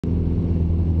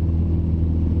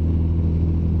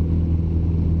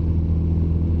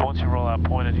roll out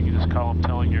pointed, you can just call them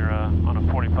telling you're on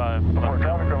a 45. LaPorte,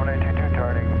 traffic over 822,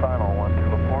 charting final 1 to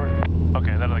LaPorte.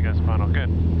 Okay, that other guy's final, good.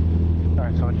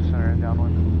 Alright, so I just center it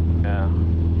downwind. Yeah.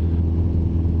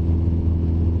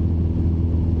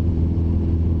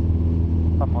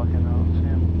 I'm looking, I don't see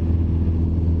him.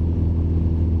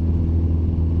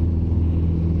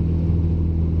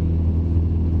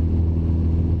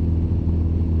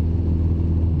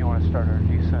 You want to start our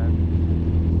descent?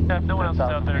 Yeah, if no one else is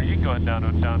out there, you can go ahead down to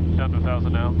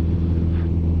 1,000 now.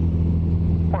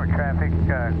 Port traffic,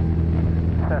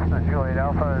 Cessna Juliet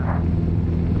Alpha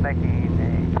is making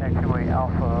a taxiway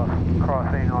Alpha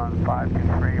crossing on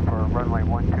 523 for runway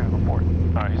 12 LaPorte.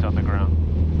 Alright, he's on the ground.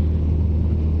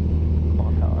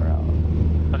 Pull the power out.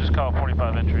 I'll just call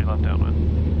 45 entry left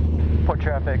downwind. Port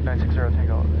traffic 960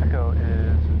 Tango Echo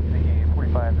is making a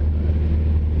 45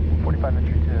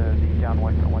 entry to the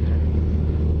downwind for 12.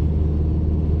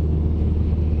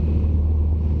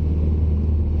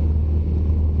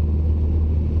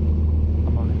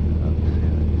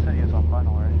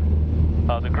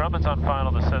 The Grumman's on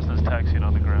final, the Cessna's taxiing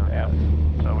on the ground, yeah.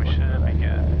 So we should be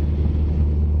good.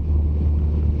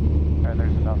 Alright,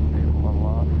 there's 1,000 people level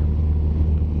off.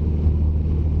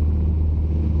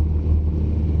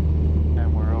 And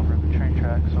we're over the train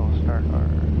track, so we'll start our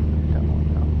demo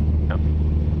now. Yep.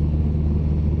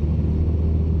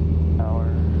 Power.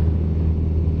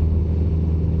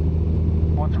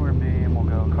 Once we're beam, we'll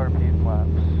go carpete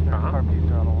flaps. Carpete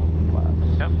throttle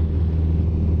flaps. Yep.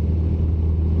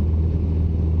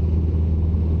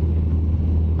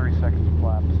 3 seconds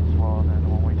flaps as well, and then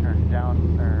when we turn down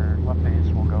or left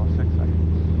base, we'll go 6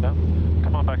 seconds. Yep.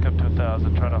 Come on back up to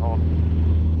 1,000, try to hold.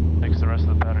 Makes the rest of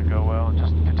the pattern go well, and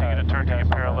just continue to turn till you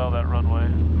parallel that runway.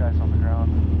 Guys on the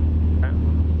ground. Okay.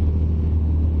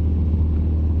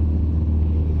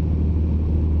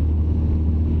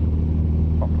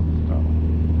 Bump up the throttle.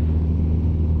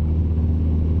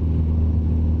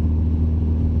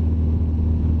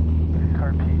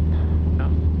 Carpete. Yep.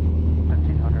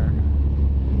 1,500.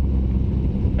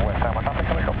 West Hammer, nothing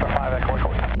coming up to 5 Echo, Echo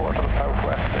 4 to the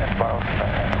southwest, inbound,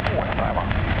 West Hammer.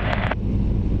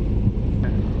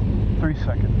 3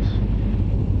 seconds.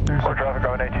 There's Port traffic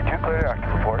on 822, clear,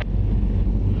 active report.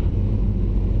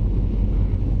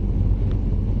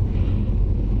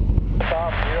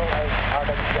 Stop, zero, how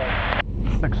does it go?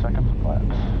 6 seconds of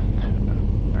flaps. 2,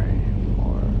 3,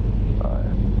 4, 5,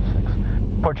 6.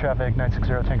 Port traffic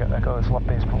 960 Tango Echo is left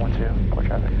base for 12. Port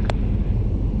traffic.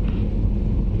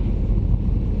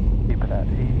 Keep it at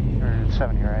 80 or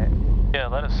 70, right? Yeah,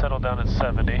 let it settle down at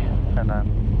 70. And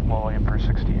then we'll aim for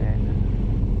 68.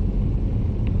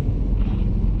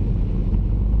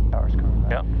 Power's coming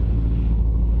back. Yep.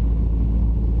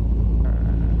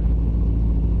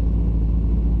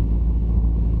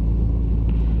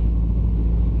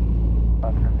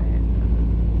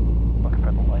 Looking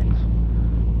for the lights.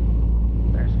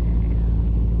 There's the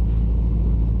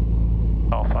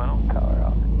All final. power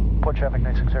out. Port traffic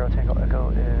 960 Tango Echo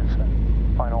is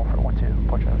final for 12.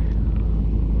 Port traffic.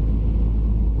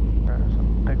 There's a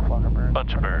big flock of birds.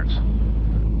 Bunch of birds.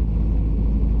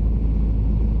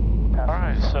 Passes.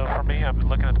 Alright, so for me, I'm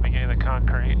looking at the beginning of the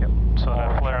concrete, so that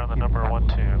I flare on the number 12.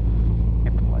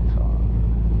 Keep the lights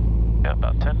on. Yeah,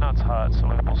 about 10 knots hot, so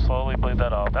we'll slowly bleed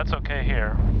that off. That's okay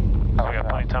here. So we got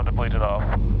plenty of time to bleed it off.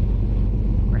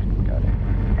 We got it.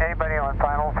 Anybody on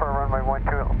final for runway 12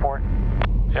 at LaPorte?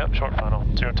 Yep, short final.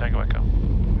 0 Tango Echo.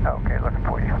 Okay, looking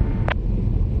for you.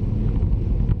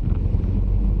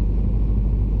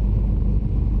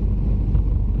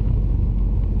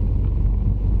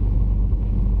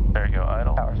 There you go,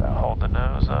 idle. Power's out. Hold the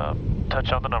nose up.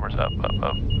 Touch on the numbers up, up,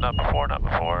 up. Not before, not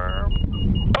before.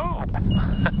 Boom!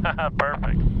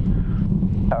 Perfect.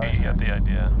 You got the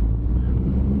idea.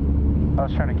 I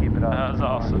was trying to keep it up. That was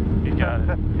awesome. You got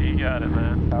it. You got it,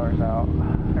 man. Power's out.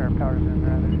 Or power's in,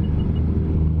 rather.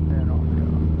 And off we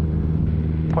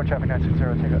go. Port traffic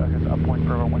 960, take a up point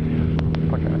for 12.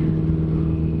 Port traffic.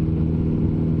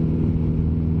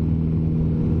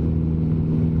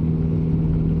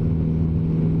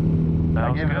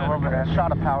 I gave it a little bit of a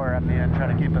shot of power at the end,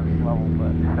 trying to keep it level,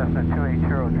 but... Cessna 280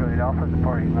 Juliet Alpha,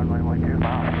 departing runway 12.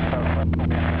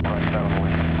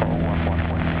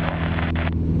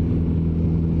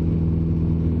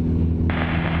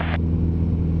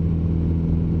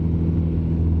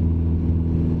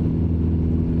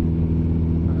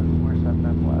 Where's that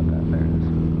meth lab at? There it is.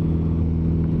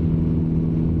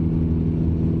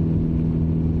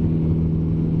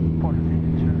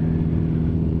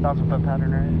 1,000-foot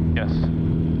pattern, right? Yes.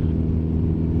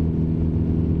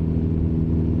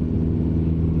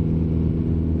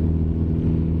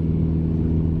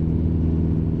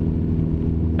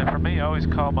 And for me, I always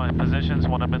call my positions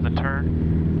when I'm in the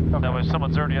turn. Okay. That way if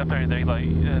someone's already up there, they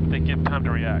give time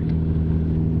to react.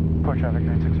 Port traffic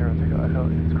 960, take Echo,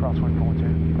 it's crosswind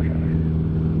 412, port traffic.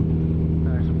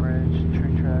 There's a bridge,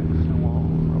 train tracks, and we'll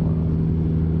roll it.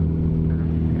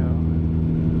 Good to go.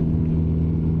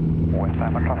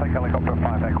 Westheimer traffic, helicopter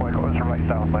 5 Echo, it was right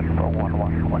downwind for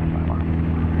 11 Westheimer.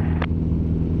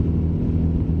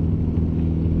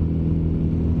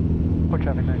 Port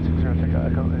traffic 960, take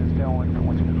Echo, is downwind for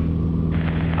 12.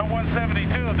 A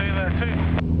 172 will do that too.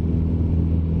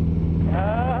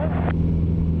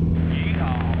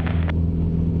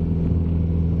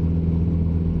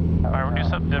 Alright, we're going to do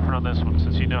something different on this one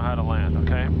since you know how to land,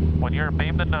 okay? When you're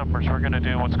beam the numbers, we're going to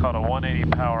do what's called a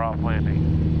 180 power off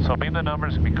landing. So beam the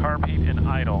numbers can be carb heat and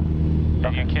idle,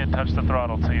 and you can't touch the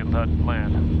throttle till you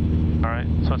land. Alright,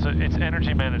 so it's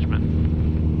energy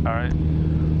management. Alright?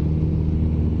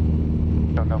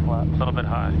 No flaps. A little bit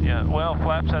high, yeah. Well,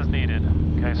 flaps as needed.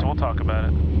 Okay, so we'll talk about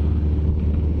it.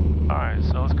 Alright,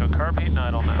 so let's go carb heat and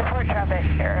idle now. Report traffic,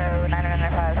 Aero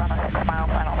 995 on a 6 mile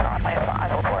final for runway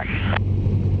 5, report.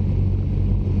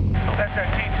 That's that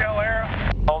T-tail arrow.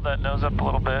 Hold that nose up a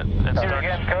little bit and start.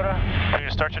 Again, Coda. You're going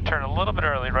to start your turn a little bit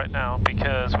early right now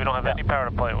because we don't have any power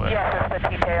to play with. Yes, it's the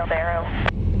T-tailed arrow.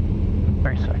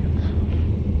 30 seconds.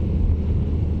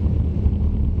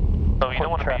 So you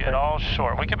don't want to be at all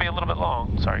short. We can be a little bit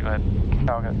long. Sorry, go ahead.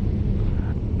 Oh, good.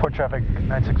 Port traffic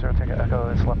 960, take Echo,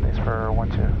 is left base for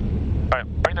 12. Alright,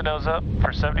 bring the nose up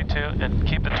for 72 and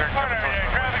keep the turn coming towards the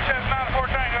traffic says 94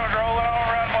 Tango's rolling on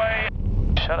runway.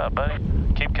 Shut up, buddy.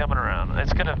 Keep coming around.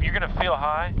 You're gonna feel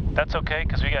high. That's okay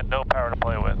because we got no power to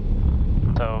play with.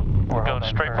 So we're going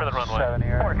straight for the runway.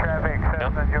 Port traffic,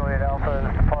 Cessna Juliet Alpha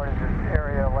is departed this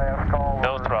area, last call.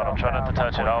 No throttle. Try not to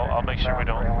touch it. I'll make sure we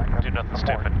don't do nothing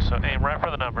stupid. So aim right for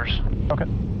the numbers. Okay.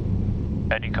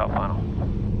 And you call final.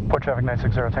 Port traffic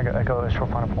 960, take Echo, is short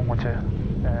final for 12.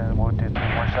 And we'll do 3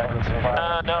 more seconds.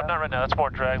 No, not right now. That's more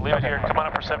drag. Leave it here. Come on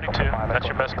up for 72. That's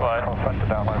your best glide.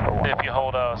 If you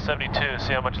hold 72,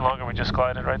 see how much longer we just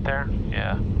glided right there?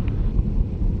 Yeah.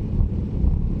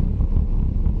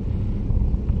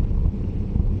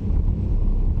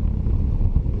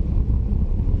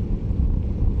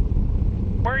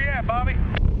 Where you at, Bobby?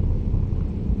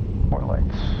 More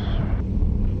lights.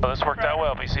 So this worked out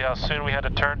well, but you see how soon we had to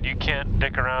turn? You can't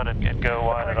dick around and go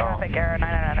wide at all. Traffic Aero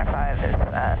 995 is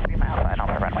 3 mile final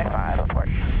for runway 5, report.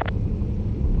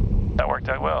 That worked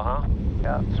out well, huh?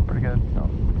 Yeah, it's pretty good. No,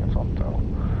 it's on the throttle.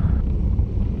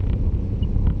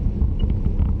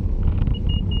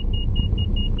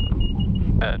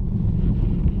 Good.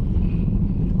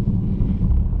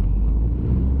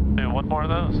 Do one more of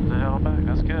those, and then I'm back.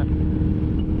 That's good.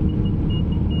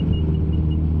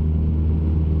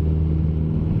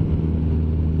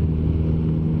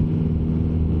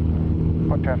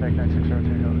 Port traffic 960,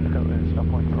 Echo is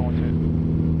upwind for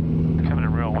 12. Coming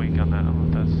in real weak on that. I don't know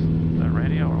if that's the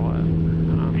radio or what.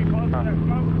 You close to that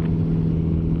smoke?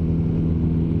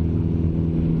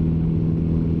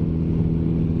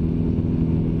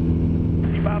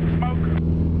 You about to smoke?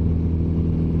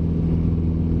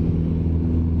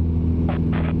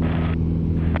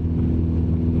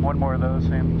 One more of those,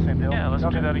 same deal? Yeah, let's do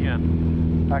that again.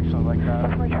 Actually, like that.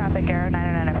 Report traffic Aero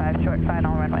 995, short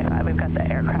final runway 5. We've got the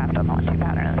aircraft on the launching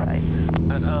pattern in sight.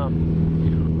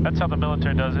 That's how the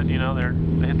military does it, you know, they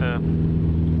hit the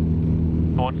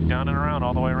going down and around,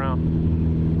 all the way around.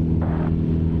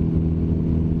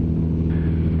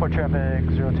 Port traffic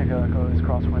 0 take Echo is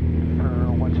crosswind for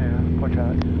 12. Port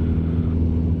traffic.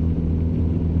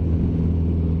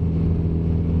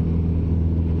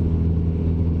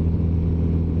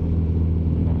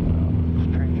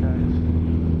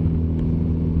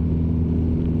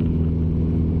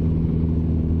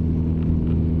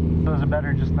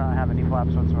 Better just not have any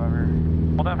flaps whatsoever.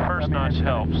 Well, that first notch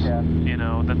helps. Yeah. You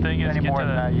know, the thing is, Any more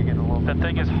than that, you get a little the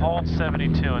thing is hold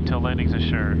 72 until landing's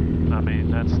assured. I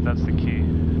mean, that's the key.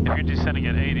 If you're descending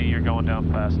at 80, you're going down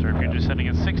faster. If you're descending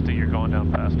at 60, you're going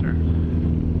down faster.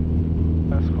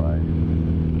 Best glide.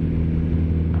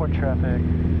 Port traffic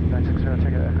 960,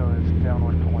 take Echo is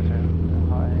downwind for 12.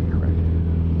 High, correct.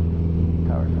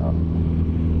 Tower's up.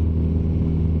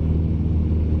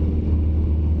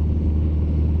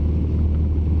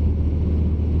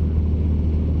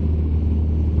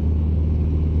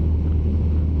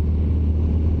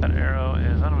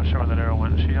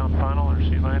 She on final or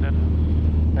she landed?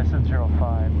 I said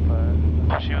 05,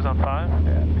 but... She was on 5?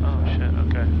 Yeah. Oh shit,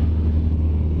 okay.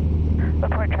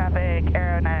 Report traffic,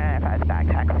 Aero 995 back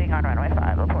taxiing on runway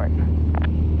 5, report.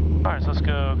 Alright, so let's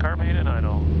go carb heat and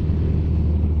idle.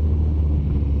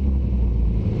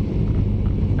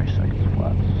 3 seconds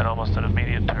flaps. And almost an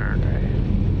immediate turn.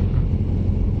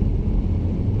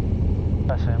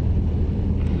 assume.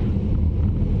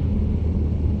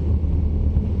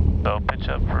 So pitch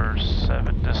up for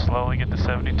 7, just slowly get to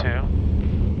 72.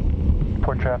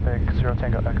 Port traffic, 0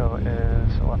 Tango Echo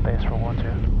is left base for 12.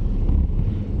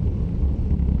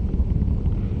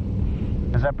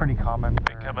 Is that pretty common? Keep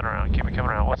it coming around, keep it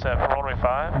coming around. What's that, for runway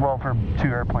 5? Well, for 2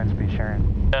 airplanes to be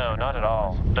sharing. No, not at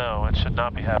all. No, it should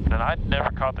not be happening. I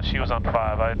never caught that she was on 5.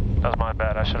 That was my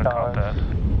bad. I should have caught that.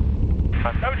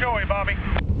 No joy, Bobby.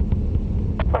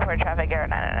 LaPorte traffic, Aero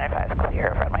 995 is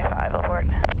clear, runway 5, LaPorte.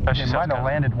 She might have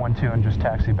landed 1-2 and just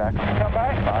taxied back. Come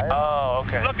back. 5. Oh,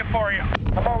 okay. Looking for you.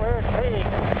 I'm over here at P.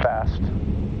 Fast.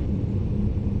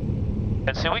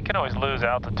 And see, we can always lose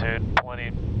altitude.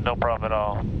 Plenty, no problem at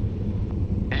all.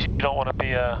 You don't want to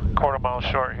be a quarter mile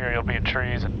short here. You'll be in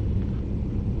trees and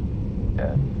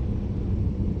Dead.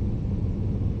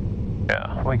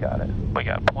 yeah. We got it. We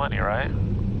got plenty, right?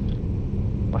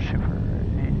 We'll shoot for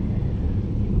 80.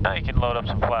 Now you can load up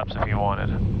some flaps if you wanted.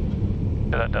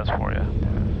 Yeah, that does for you. 2,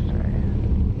 3.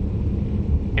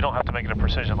 You don't have to make it a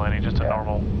precision landing, just a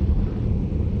normal.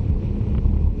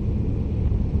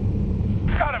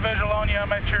 Got a visual on you.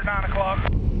 I'm at your 9 o'clock.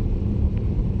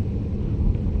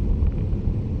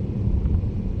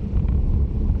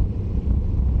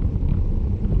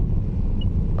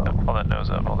 Pull that nose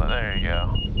up, hold that. There you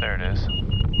go. There it is.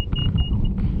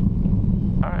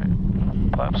 Alright.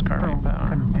 Flaps, carbine power.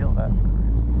 Couldn't feel that.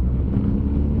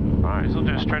 Alright, so we'll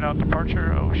do a straight out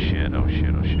departure. Oh shit, oh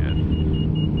shit, oh shit.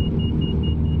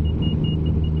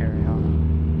 Carry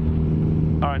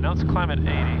on. Alright, now let's climb at 80.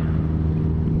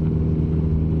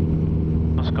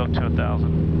 Let's go to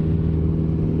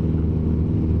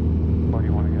 1,000. Where do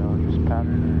you want to go? Just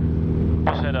pattern or?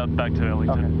 Just head up back to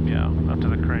Ellington. Okay. Yeah, up to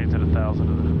the cranes at 1,000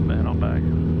 and then head on back.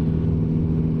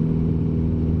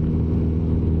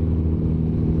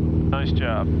 Nice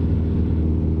job.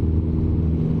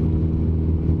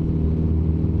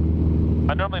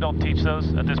 I normally don't teach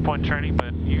those at this point in training,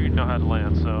 but you know how to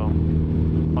land, so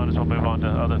might as well move on to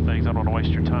other things. I don't want to waste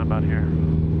your time out here.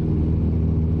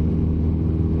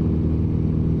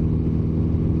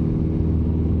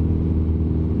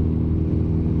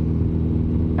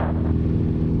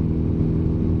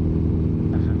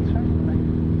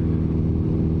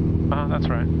 That's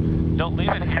right. Don't leave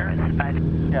it here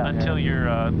until you're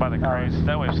by the cranes.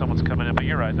 That way if someone's coming in, but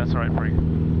you're right, that's the right break.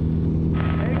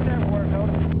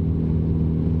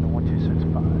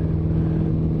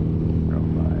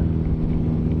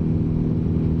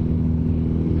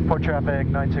 1265. 05. Port traffic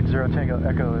 960 Tango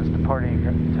Echo is departing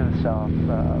to the south,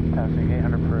 passing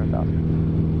 800 for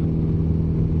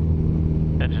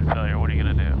 1,000. Engine failure, what are you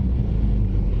going to do?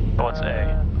 What's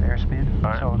A? Airspeed. All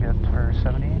right. So we'll get for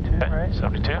 72, Okay, right?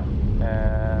 72.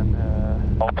 And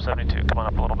Hold 72, come on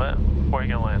up a little bit. Where are you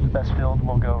going to land? best field,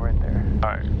 we'll go right there.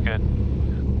 Alright, good.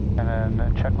 And then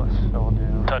checklist, so we'll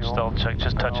do Touch fuel, still, check,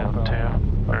 just touch it, we'll go 2,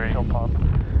 3. fuel pump.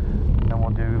 Then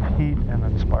we'll do heat and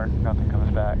then spark, nothing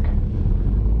comes back.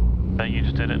 Then you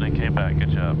just did it and it came back,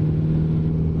 good job.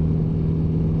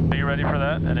 Are you ready for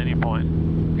that at any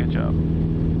point? Good job.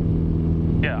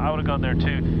 Yeah, I would have gone there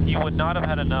too. You would not have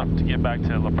had enough to get back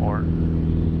to LaPorte.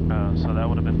 So that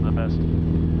would have been the best.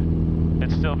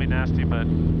 It'd still be nasty, but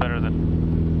better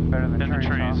than the trees,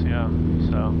 trees, huh? yeah.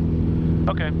 So,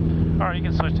 okay. Alright, you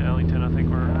can switch to Ellington. I think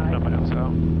we're jumping in,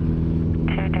 so.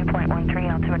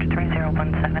 22.13, altimeter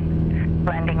 3017.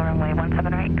 Landing runway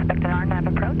 17 right, expect an RNAV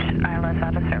approach. ILS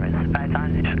out of service. Advise on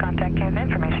initial contact KEFD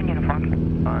information uniform.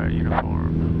 Alright,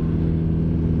 uniform.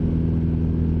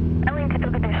 Ellington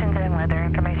conditions and weather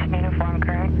information uniform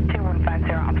current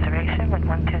 2150 observation with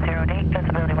 120 date,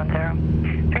 visibility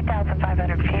 10.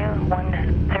 3,500 view,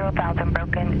 10,000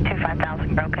 broken,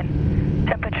 25,000 broken.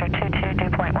 Temperature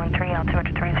 22.13,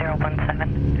 altimeter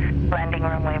 3017. Landing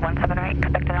runway 17 right,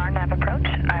 expect an RNAV approach.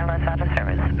 ILS out of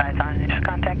service. Advise on initial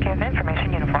contact KEFD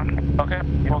information uniform. Okay,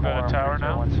 we'll go to tower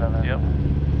now. Yep.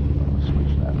 We'll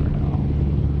switch that for now.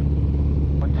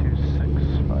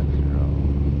 12650.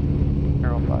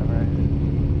 05, right?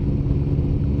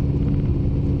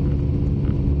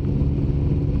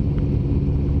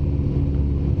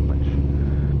 Which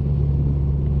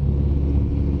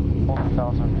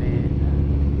 1,000 feet.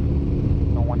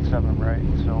 The 17 right,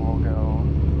 so we'll go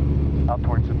out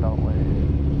towards the Beltway.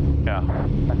 Yeah.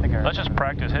 I think Let's just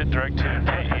practice. Hit direct to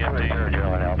KEFD.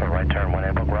 Alpha, right turn, 1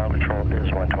 Apple, ground control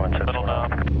is 121. Little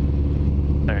knob.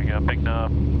 There you go, big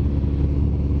knob.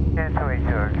 Yeah,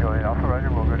 280 Juliet Alpha, roger.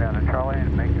 We'll go down to Charlie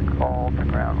and make a call to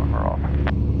ground when we're off.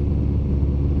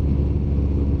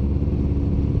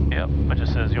 Yep, it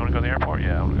just says, you want to go to the airport?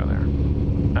 Yeah, I want to go there.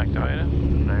 Activate it.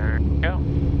 There you go.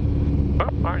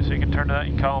 Boop. Alright, so you can turn to that.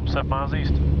 You can call them 7 miles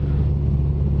east.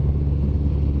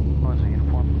 What was the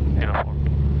uniform?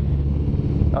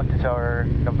 Altitude Tower,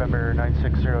 November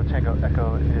 960 Tango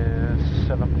Echo is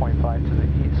 7.5 to the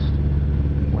east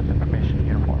with information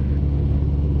uniform.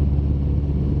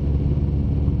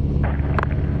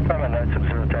 November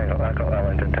 960 Tango Echo,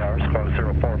 Ellington Tower, squawk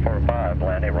 0445,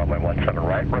 landing runway 17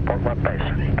 right, report left base.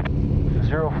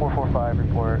 0445,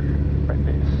 report right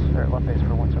base, or left base for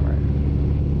 17 right.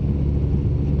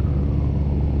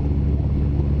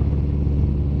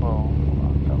 Whoa, hold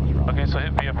on, that was wrong. Okay, so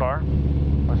hit VFR.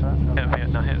 What's that?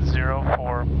 Now hit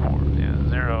 044. Yeah,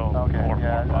 044. Okay,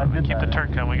 yeah, I did Keep that. the turn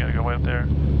coming. We gotta go way up there.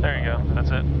 There you go. That's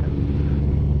it.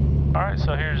 All right,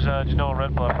 so here's Genoa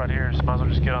Red Bluff right here. So might as well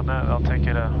just get on that. I'll take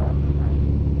it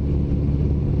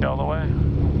all the way.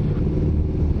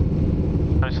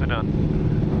 Nicely done.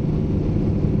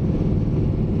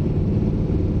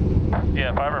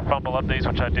 Yeah, if I ever fumble up these,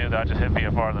 which I do, I just hit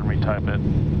VFR and then retype it.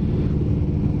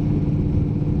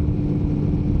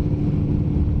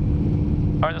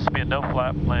 All right, this will be a no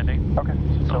flap landing. Okay,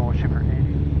 so we'll shoot for 80.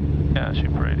 Yeah,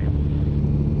 shoot for 80.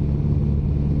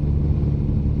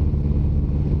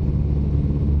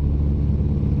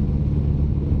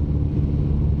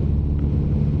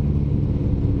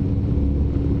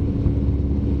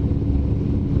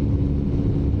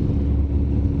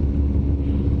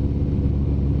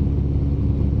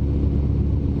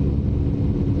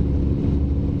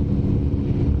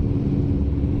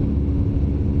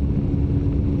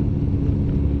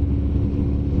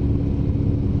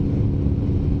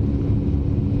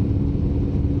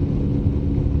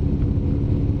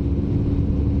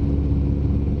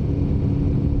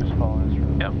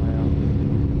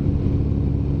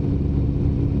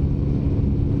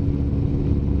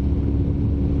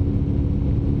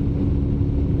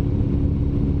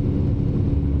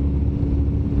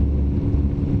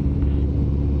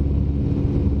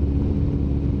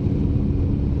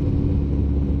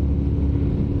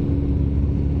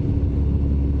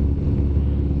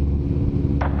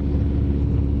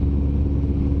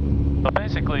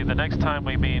 Basically, the next time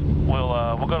we meet, we'll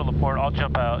go to LaPorte. I'll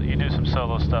jump out. You do some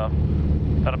solo stuff.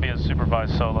 That'll be a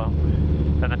supervised solo.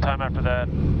 And the time after that,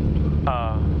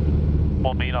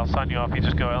 we'll meet. I'll sign you off. You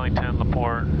just go Ellington,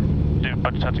 LaPorte, do a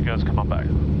bunch of touch and goes, come on back.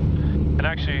 And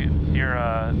actually,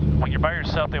 when you're by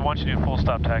yourself, they want you to do full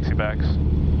stop taxi backs.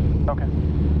 Okay.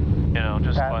 You know,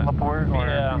 just at like LaPorte or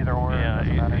either or.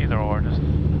 Yeah, either or. Just.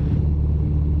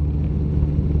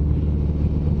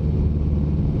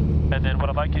 And then what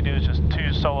I'd like you to do is just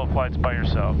 2 solo flights by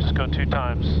yourself. Just go 2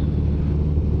 times.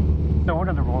 So what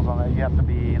are the rules on that? You have to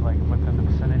be like within the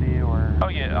vicinity, or? Oh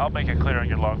yeah, I'll make it clear on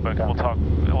your logbook. Okay.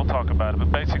 We'll talk about it.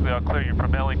 But basically, I'll clear you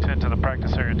from Ellington to the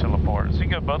practice area to LaPorte. So you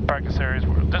can go both practice areas.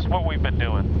 This is what we've been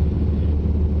doing.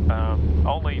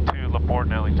 Only to LaPorte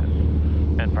and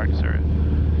Ellington and practice area.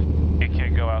 You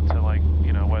can't go out to like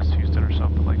West Houston or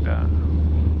something like that.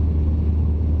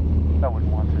 I wouldn't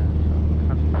want to.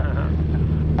 So.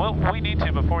 Well, we need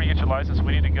to, before you get your license,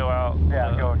 we need to go out.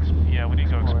 Yeah, yeah, we need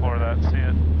to go explore that and see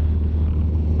it.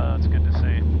 It's good to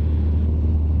see.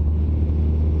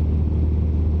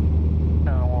 I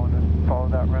don't want to follow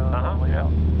that road all the way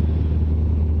out.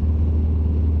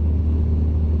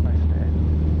 Nice day.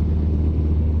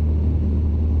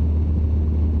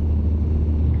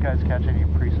 You guys catch any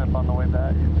precip on the way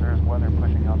back? There's weather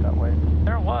pushing out that way.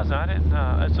 There was. I didn't.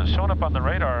 It's showing up on the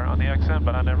radar on the XM,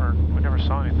 but we never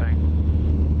saw anything.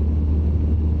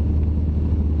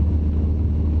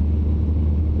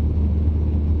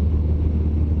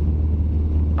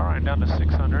 All right, down to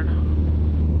 600.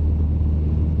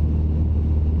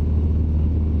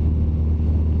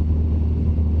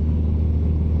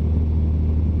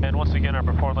 And once again, our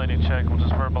before landing check, we'll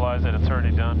just verbalize that it's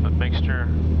already done, but mixture,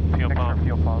 fuel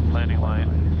pump, landing light.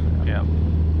 Yeah.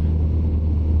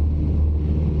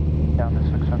 Down to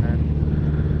 600.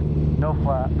 No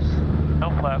flaps. No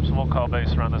flaps, and we'll call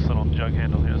base around this little jug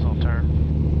handle here, this little turn.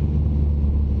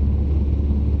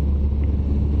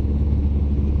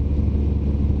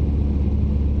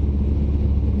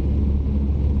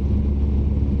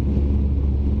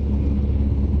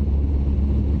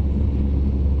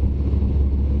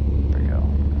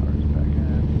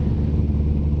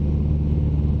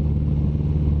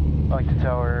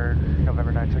 Tower,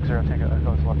 November 960, Tango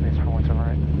Echo is left base for 17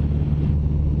 right.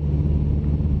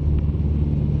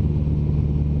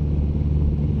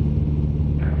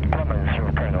 Plumber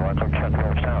 0 Tango Echo, check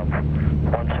roll south.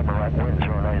 17 right, wind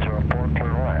 0904, clear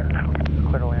to land.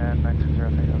 Clear to land, 960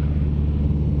 Tango Echo.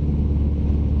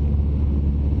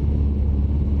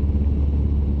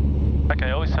 That guy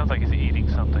always sounds like he's eating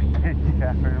something. Yeah,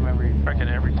 I remember you.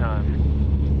 Freaking every time.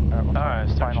 Alright,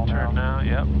 start your turn now,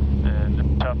 yep.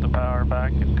 And chop the power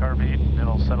back and carb heat,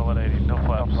 it'll settle at 80, no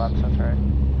flaps. No flaps, that's right.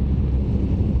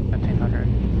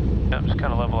 1500. Yeah, just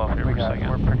kind of level off here for a second.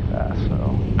 We're pretty fast, so.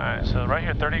 Alright, so right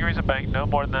here, 30 degrees of bank, no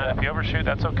more than that. Yeah. If you overshoot,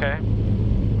 that's okay.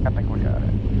 I think we got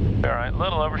it. Alright,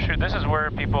 little overshoot. This is where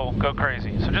people go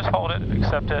crazy. So just hold it,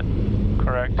 accept it,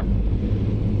 correct.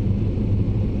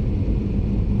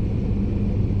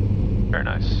 Very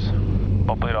nice.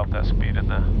 Won't bleed off that speed in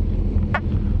the...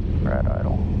 We're at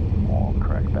idle. We'll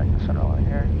correct back to center line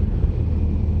here.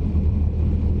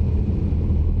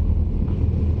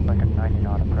 Like a 90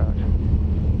 knot approach.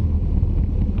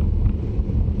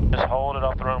 Just hold it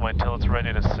off the runway until it's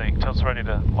ready to sink, till it's ready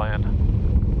to land.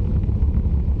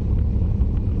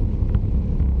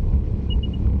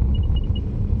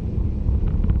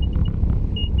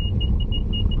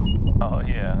 Oh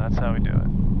yeah, that's how we do it.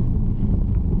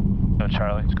 Go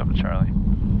Charlie, let's go to Charlie.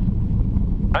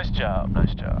 Nice job,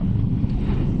 nice job.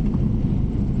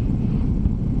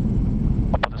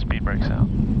 I'll put the speed brakes out.